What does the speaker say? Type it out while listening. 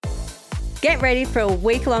Get ready for a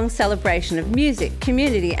week-long celebration of music,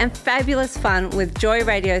 community and fabulous fun with Joy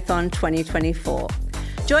Radiothon 2024.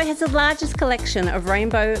 Joy has the largest collection of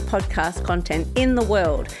rainbow podcast content in the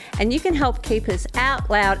world, and you can help keep us out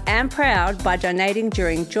loud and proud by donating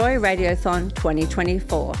during Joy Radiothon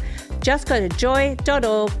 2024. Just go to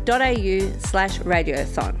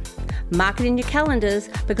joy.org.au/radiothon. Mark it in your calendars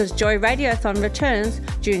because Joy Radiothon returns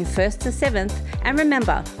June 1st to 7th, and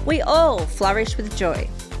remember, we all flourish with joy.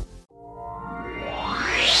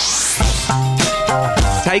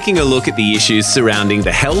 Taking a look at the issues surrounding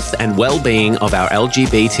the health and well-being of our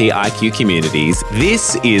LGBTIQ communities,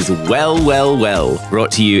 this is Well, Well, Well,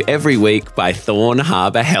 brought to you every week by Thorn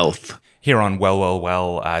Harbour Health. Here on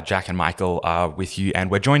Well, Jack and Michael are with you,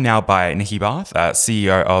 and we're joined now by Nikki Barth,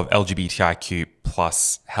 CEO of LGBTIQ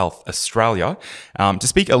Plus Health Australia, to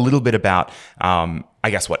speak a little bit about, I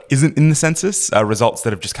guess, what isn't in the census, results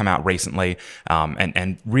that have just come out recently,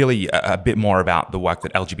 and really a bit more about the work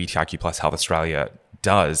that LGBTIQ Plus Health Australia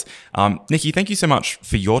does. Nikki, thank you so much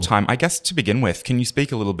for your time. I guess to begin with, can you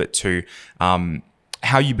speak a little bit to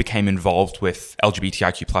how you became involved with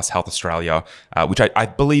LGBTIQ Plus Health Australia, which I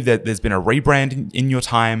believe that there's been a rebrand in your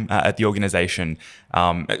time at the organisation.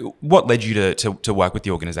 What led you to work with the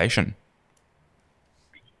organisation?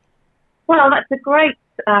 Well, that's a great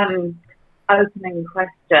opening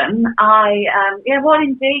question. What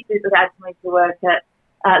indeed did led me to work at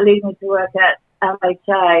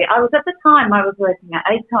LHA. I was at the time I was working at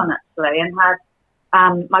ACON actually, and had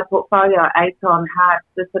my portfolio at ACON had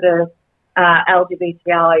the sort of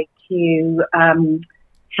LGBTIQ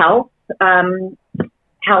health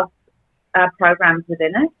programs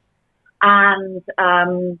within it, and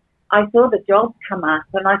I saw the job come up,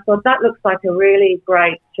 and I thought that looks like a really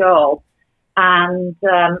great job, and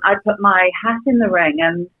I put my hat in the ring,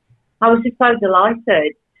 and I was just so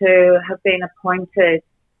delighted to have been appointed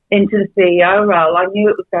into the CEO role. I knew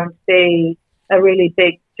it was going to be a really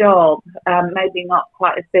big job, maybe not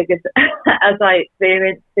quite as big as as I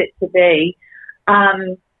experienced it to be,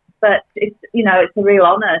 but it's a real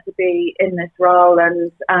honour to be in this role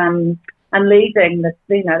and leading the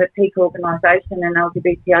peak organisation in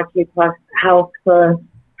LGBTIQ plus health for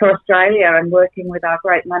Australia, and working with our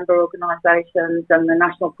great member organisations and the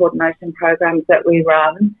national coordination programs that we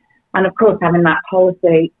run, and of course having that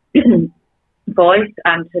policy voice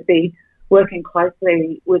and to be working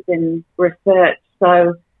closely within research.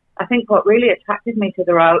 So I think what really attracted me to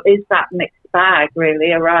the role is that mixed bag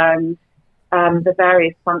really around the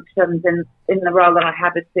various functions in the role that I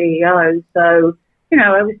had as CEO. So,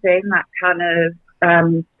 overseeing that kind of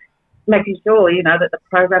making sure, that the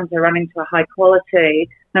programs are running to a high quality,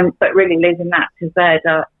 but really leaving that to Zed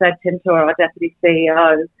Tintor, our Deputy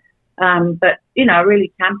CEO. But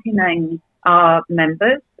really championing our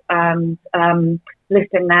members and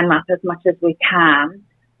lifting them up as much as we can,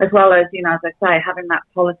 as well as, as I say, having that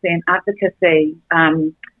policy and advocacy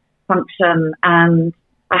function. And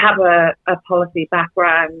I have a policy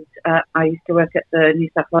background. I used to work at the New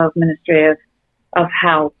South Wales Ministry of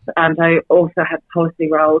Health, and I also had policy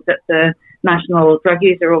roles at the National Drug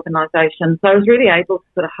User Organisation. So I was really able to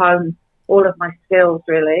sort of hone all of my skills,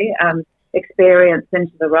 really, experience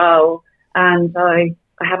into the role. And I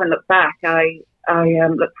haven't looked back. I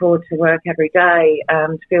look forward to work every day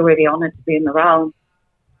and feel really honoured to be in the role.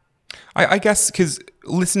 I guess because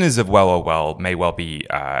listeners of Well may well be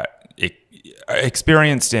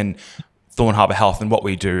experienced in Thorn Harbour Health and what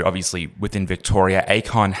we do, obviously, within Victoria.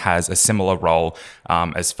 ACON has a similar role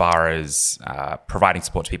as far as providing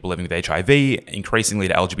support to people living with HIV, increasingly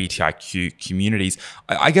to LGBTIQ communities.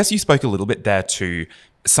 I guess you spoke a little bit there to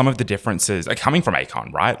some of the differences coming from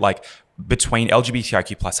ACON, right? Like between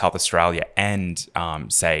LGBTIQ Plus Health Australia and,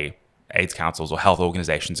 say, AIDS councils or health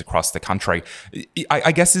organisations across the country.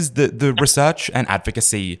 I guess is the research and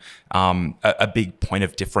advocacy a big point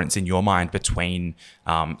of difference in your mind between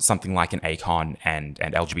something like an ACON and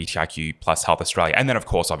LGBTIQ Plus Health Australia? And then, of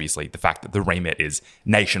course, obviously, the fact that the remit is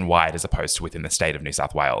nationwide as opposed to within the state of New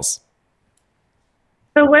South Wales.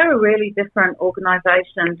 So we're a really different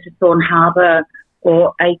organisation to Thorn Harbour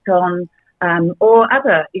or ACON or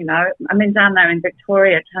other, down there in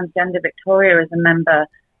Victoria, Transgender Victoria is a member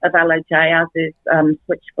of LHA, as is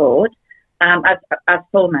Switchboard, as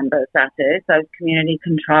full members, that is, those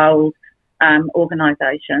community-controlled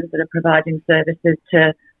organisations that are providing services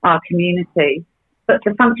to our community. But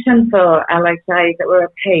the function for LHA is that we're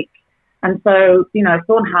a peak. And so,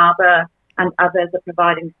 Thorn Harbour and others are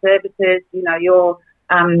providing services. Your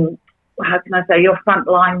your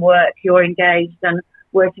frontline work, you're engaged and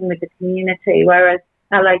working with the community, whereas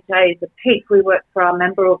LHA is a peak. We work for our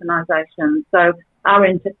member organisations. So our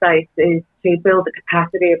interface is to build the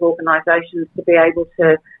capacity of organisations to be able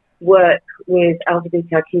to work with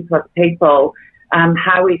LGBTIQ plus people,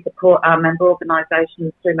 how we support our member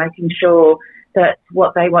organisations through making sure that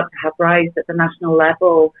what they want to have raised at the national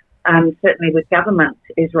level, certainly with government,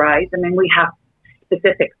 is raised. I mean, we have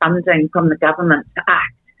specific funding from the government to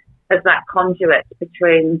act as that conduit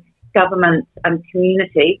between government and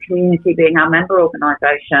community being our member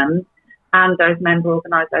organisations, and those member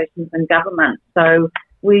organisations and government. So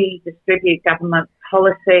we distribute government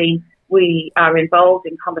policy. We are involved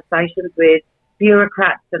in conversations with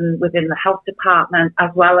bureaucrats and within the health department,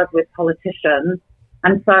 as well as with politicians.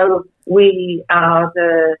 And so we are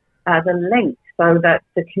the link so that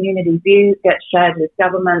the community view gets shared with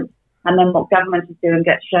government, and then what government is doing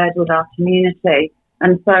gets shared with our community.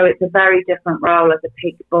 And so it's a very different role as a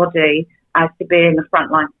peak body as to being a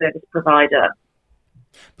frontline service provider.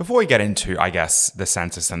 Before we get into, I guess, the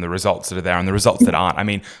census and the results that are there and the results that aren't, I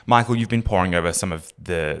mean, Michael, you've been poring over some of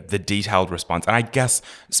the detailed response. And I guess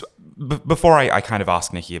before I kind of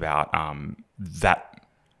ask Nikki about that,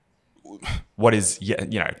 what is,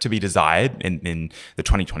 to be desired in the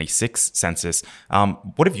 2026 census,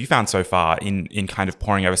 what have you found so far in kind of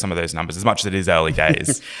poring over some of those numbers, as much as it is early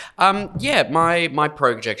days? My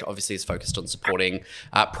project obviously is focused on supporting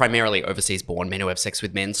primarily overseas-born men who have sex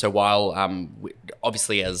with men. So while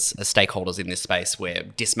obviously as stakeholders in this space, we're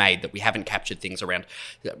dismayed that we haven't captured things around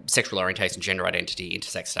sexual orientation, gender identity,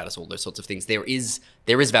 intersex status, all those sorts of things, there is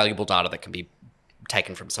valuable data that can be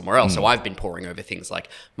taken from somewhere else. So I've been poring over things like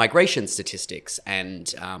migration statistics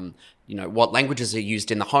and what languages are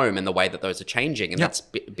used in the home and the way that those are changing, and that's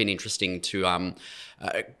been interesting to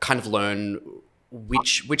kind of learn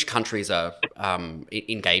which countries are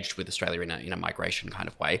engaged with Australia in a migration kind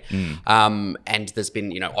of way. And there's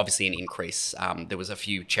been, obviously an increase. There was a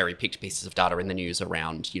few cherry-picked pieces of data in the news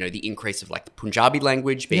around, the increase of like the Punjabi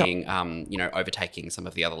language being, overtaking some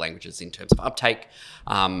of the other languages in terms of uptake.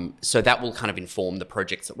 So that will kind of inform the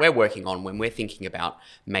projects that we're working on when we're thinking about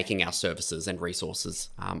making our services and resources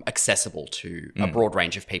accessible to a broad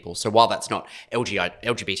range of people. So while that's not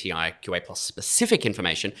LGBTIQA plus specific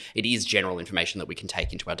information, it is general information that we can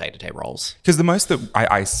take into our day-to-day roles. Because the most that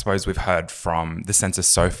I suppose we've heard from the census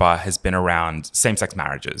so far has been around same-sex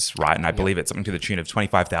marriages, right? And I believe it's something to the tune of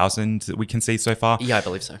 25,000 that we can see so far. Yeah, I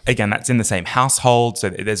believe so. Again, that's in the same household, so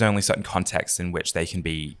there's only certain contexts in which they can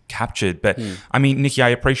be captured. But I mean, Nikki, I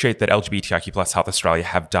appreciate that LGBTIQ plus Health Australia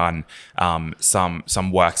have done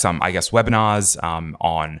some work, some, I guess, webinars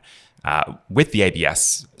on with the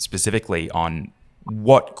ABS specifically on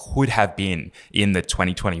what could have been in the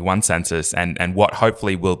 2021 census and what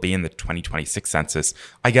hopefully will be in the 2026 census.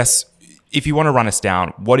 I guess if you want to run us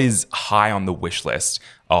down, what is high on the wish list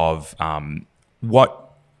of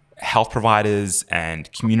what health providers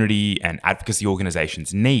and community and advocacy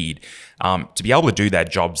organizations need to be able to do their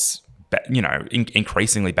jobs,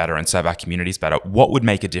 increasingly better and serve our communities better? What would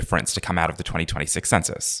make a difference to come out of the 2026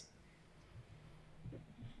 census?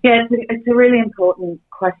 Yeah, it's a really important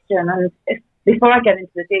question. And before I get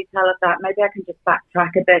into the detail of that, maybe I can just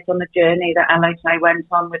backtrack a bit on the journey that LHA went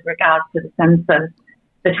on with regards to the census,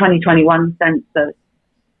 the 2021 census.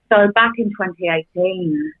 So back in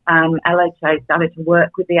 2018, LHA started to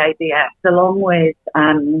work with the ABS along with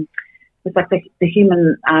the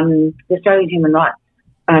Australian Human Rights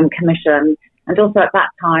Commission, and also at that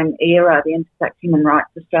time, ERA, the Intersex Human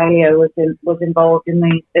Rights Australia, was involved in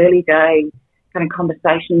these early days kind of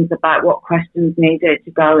conversations about what questions needed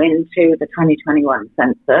to go into the 2021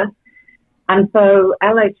 census. And so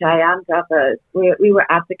LHA and others, we were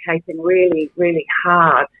advocating really, really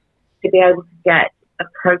hard to be able to get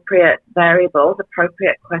appropriate variables,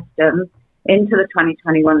 appropriate questions into the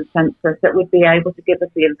 2021 census that would be able to give us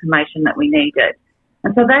the information that we needed.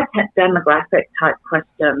 And so they're demographic type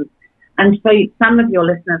questions. And so some of your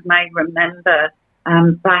listeners may remember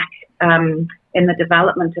back in the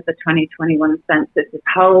development of the 2021 census, this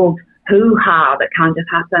whole hoo-ha that kind of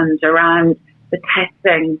happened around the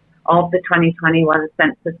testing of the 2021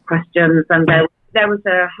 census questions. And there was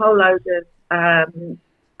a whole load of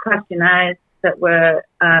questionnaires that were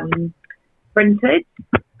printed.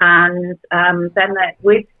 And then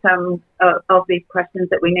with some of these questions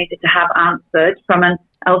that we needed to have answered from an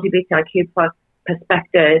LGBTIQ plus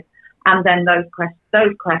perspective, and then those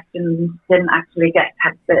questions didn't actually get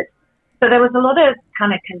tested. So there was a lot of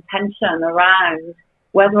kind of contention around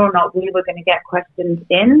whether or not we were going to get questions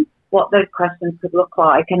in, what those questions could look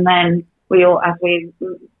like. And then we'll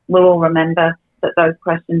all remember that those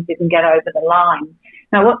questions didn't get over the line.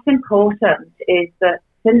 Now, what's important is that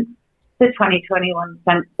since the 2021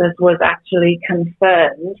 census was actually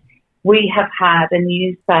confirmed, we have had a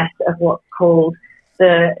new set of what's called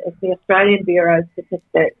the Australian Bureau of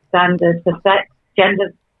Statistics standard for sex,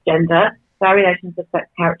 gender, variations of sex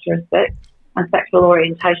characteristics, and sexual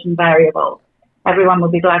orientation variables. Everyone will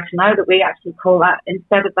be glad to know that we actually call that,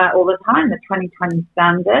 instead of that all the time, the 2020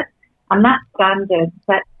 standard. And that standard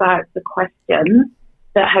sets out the questions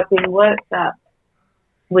that have been worked up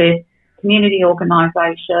with community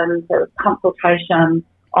organisations. There was consultation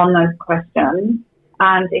on those questions.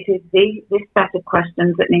 And it is this set of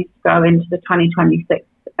questions that needs to go into the 2026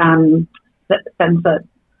 census.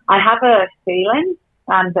 I have a feeling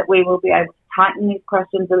that we will be able to tighten these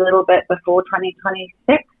questions a little bit before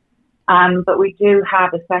 2026. But we do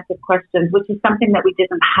have a set of questions, which is something that we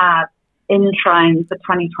didn't have in train for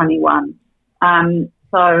 2021.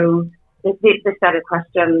 So it's a set of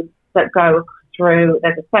questions that go through.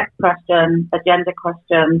 There's a sex question, a gender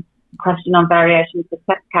question, a question on variations of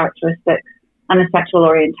sex characteristics, and a sexual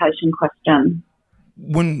orientation question.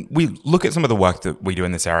 When we look at some of the work that we do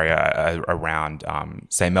in this area around,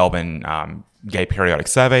 say, Melbourne Gay Periodic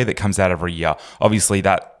Survey that comes out every year, obviously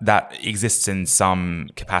that exists in some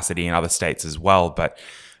capacity in other states as well. But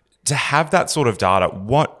to have that sort of data,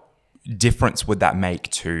 what difference would that make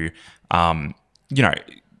to,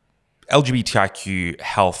 LGBTIQ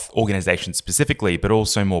health organizations specifically, but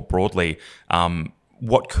also more broadly,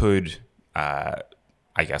 what could,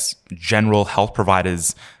 general health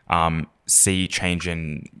providers see change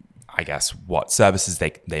in, what services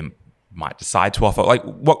they might decide to offer? Like,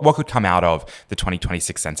 what could come out of the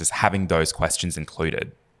 2026 census having those questions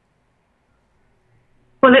included?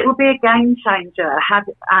 Well, it will be a game changer,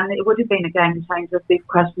 and it would have been a game changer if these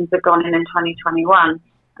questions had gone in 2021.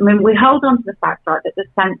 I mean, we hold on to the fact, right, that the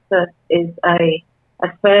census is a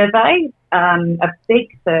survey, a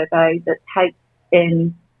big survey that takes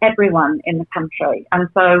in everyone in the country. And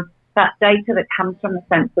so that data that comes from the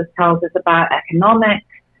census tells us about economic,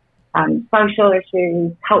 social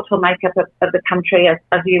issues, cultural makeup of the country,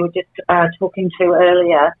 as you were just talking to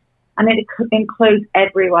earlier. And it includes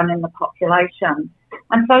everyone in the population.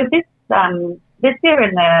 And so this year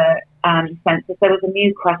in the census, there was a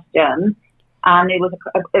new question, and it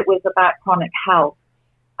was about chronic health.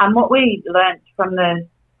 And what we learnt from the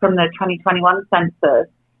 2021 census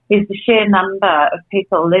is the sheer number of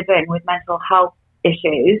people living with mental health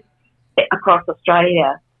issues across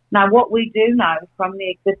Australia. Now, what we do know from the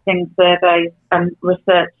existing surveys and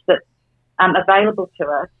research that's available to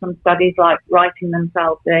us from studies like Writing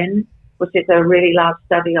Themselves In, which is a really large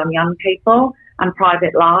study on young people, and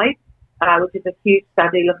Private Lives, which is a huge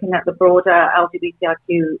study looking at the broader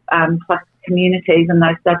LGBTIQ plus communities, and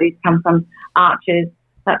those studies come from Arches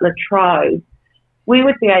at La Trobe. We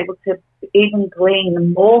would be able to even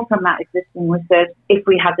glean more from that existing research if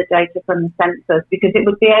we had the data from the census, because it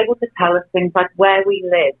would be able to tell us things like where we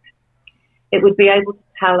live. It would be able to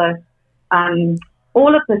tell us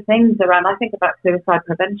all of the things around, I think about suicide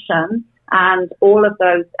prevention and all of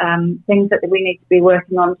those things that we need to be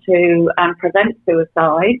working on to prevent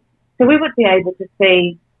suicide. So we would be able to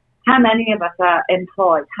see how many of us are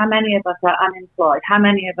employed, how many of us are unemployed, how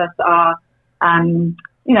many of us are,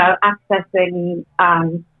 accessing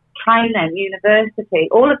training, university,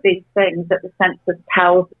 all of these things that the census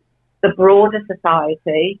tells the broader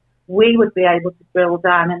society. We would be able to drill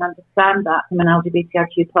down and understand that from an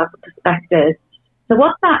LGBTIQ plus perspective. So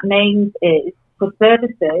what that means is for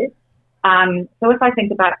services, so if I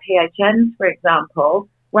think about PHNs, for example,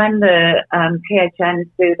 when the PHNs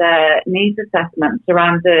do their needs assessments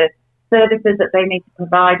around the services that they need to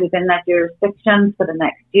provide within their jurisdictions for the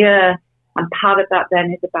next year, and part of that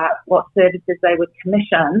then is about what services they would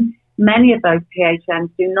commission, many of those PHNs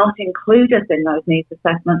do not include us in those needs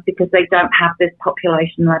assessments because they don't have this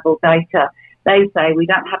population level data. They say we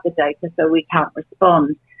don't have the data, so we can't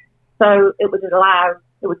respond. So it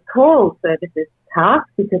would call services task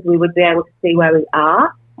because we would be able to see where we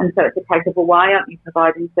are. And so it's a case of, well, why aren't you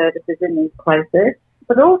providing services in these places?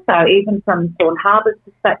 But also, even from Thorn Harbour's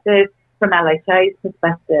perspective, from LHA's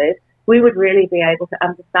perspective, we would really be able to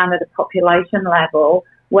understand at a population level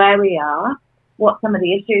where we are, what some of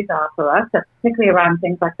the issues are for us, particularly around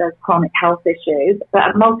things like those chronic health issues, but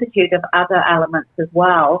a multitude of other elements as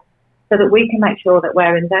well, so that we can make sure that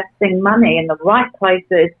we're investing money in the right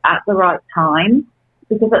places at the right time.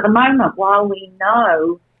 Because at the moment, while we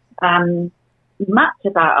know much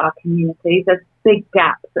about our communities, there's big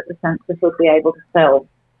gaps that the census would be able to fill.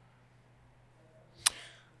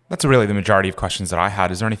 That's really the majority of questions that I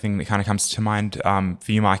had. Is there anything that kind of comes to mind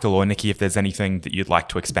for you, Michael, or Nikki, if there's anything that you'd like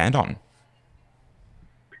to expand on?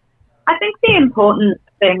 I think the important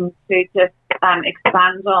thing to just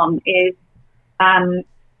expand on is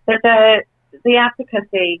that the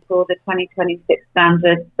advocacy for the 2026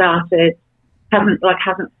 standard started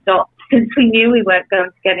hasn't stopped since we knew we weren't going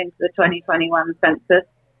to get into the 2021 census.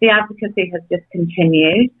 The advocacy has just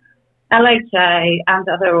continued. LHA and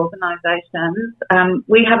other organisations,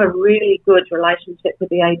 we have a really good relationship with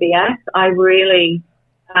the ABS. I really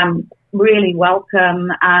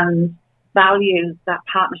welcome and value that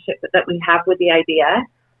partnership that we have with the ABS.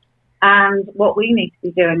 And what we need to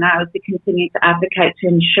be doing now is to continue to advocate to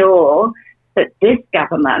ensure that this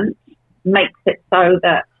government makes it so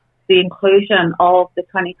that the inclusion of the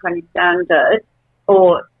 2020 standard,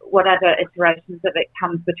 or whatever iterations of it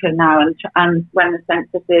comes between now and when the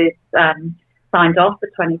census is signed off for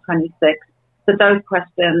 2026, that those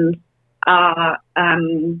questions are,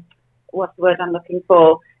 what's the word I'm looking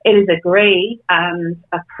for? It is agreed and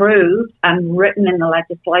approved and written in the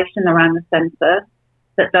legislation around the census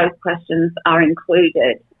that those questions are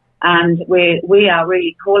included. And we are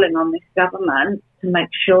really calling on this government to make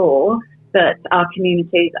sure that our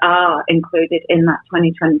communities are included in that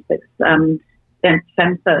 2026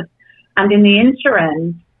 census. And in the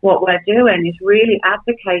interim, what we're doing is really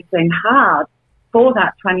advocating hard for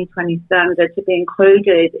that 2020 standard to be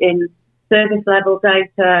included in service level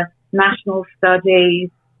data, national studies.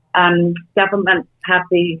 Governments have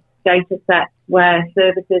these data sets where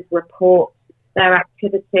services report their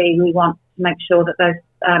activity. We want to make sure that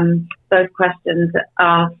those questions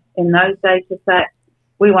are in those data sets.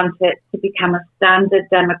 We want it to become a standard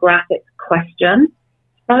demographic question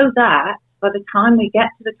so that by the time we get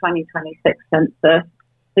to the 2026 census,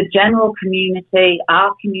 the general community,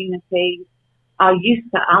 our communities, are used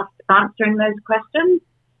to us answering those questions.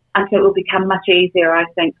 And so it will become much easier, I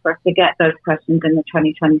think, for us to get those questions in the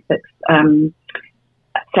 2026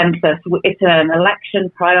 census. It's an election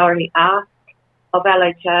priority ask of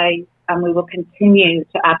LHA, and we will continue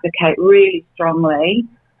to advocate really strongly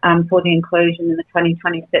for the inclusion in the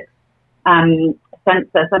 2026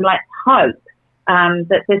 census. And let's hope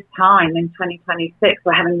that this time in 2026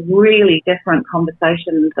 we're having really different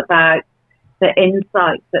conversations about the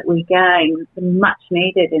insights that we gain, the much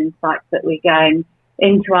needed insights that we gain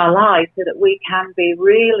into our lives, so that we can be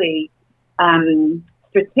really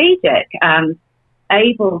strategic and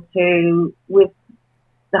able to, with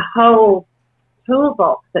the whole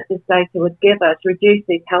toolbox that this data would give us, reduce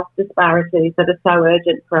these health disparities that are so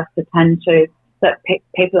urgent for us to tend to, that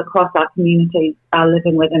people across our communities are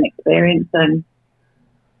living with and experiencing.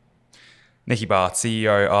 Nikki Barth,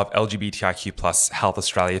 CEO of LGBTIQ+ Health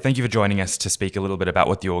Australia, thank you for joining us to speak a little bit about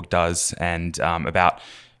what the org does and about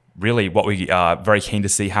really what we are very keen to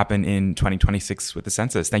see happen in 2026 with the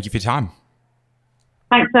census. Thank you for your time.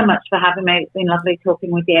 Thanks so much for having me. It's been lovely talking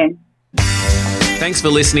with you. Thanks for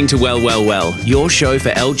listening to Well, Well, Well, your show for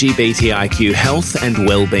LGBTIQ health and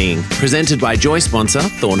well-being, presented by Joy sponsor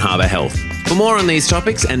Thorn Harbour Health. For more on these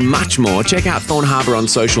topics and much more, check out Thorn Harbour on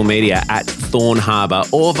social media at Thorn Harbour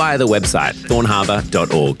or via the website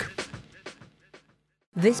thornharbour.org.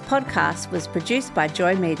 This podcast was produced by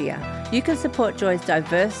Joy Media. You can support Joy's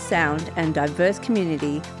diverse sound and diverse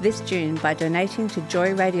community this June by donating to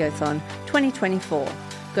Joy Radiothon 2024.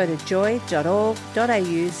 Go to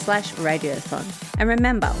joy.org.au/radiothon. And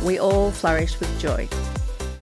remember, we all flourish with joy.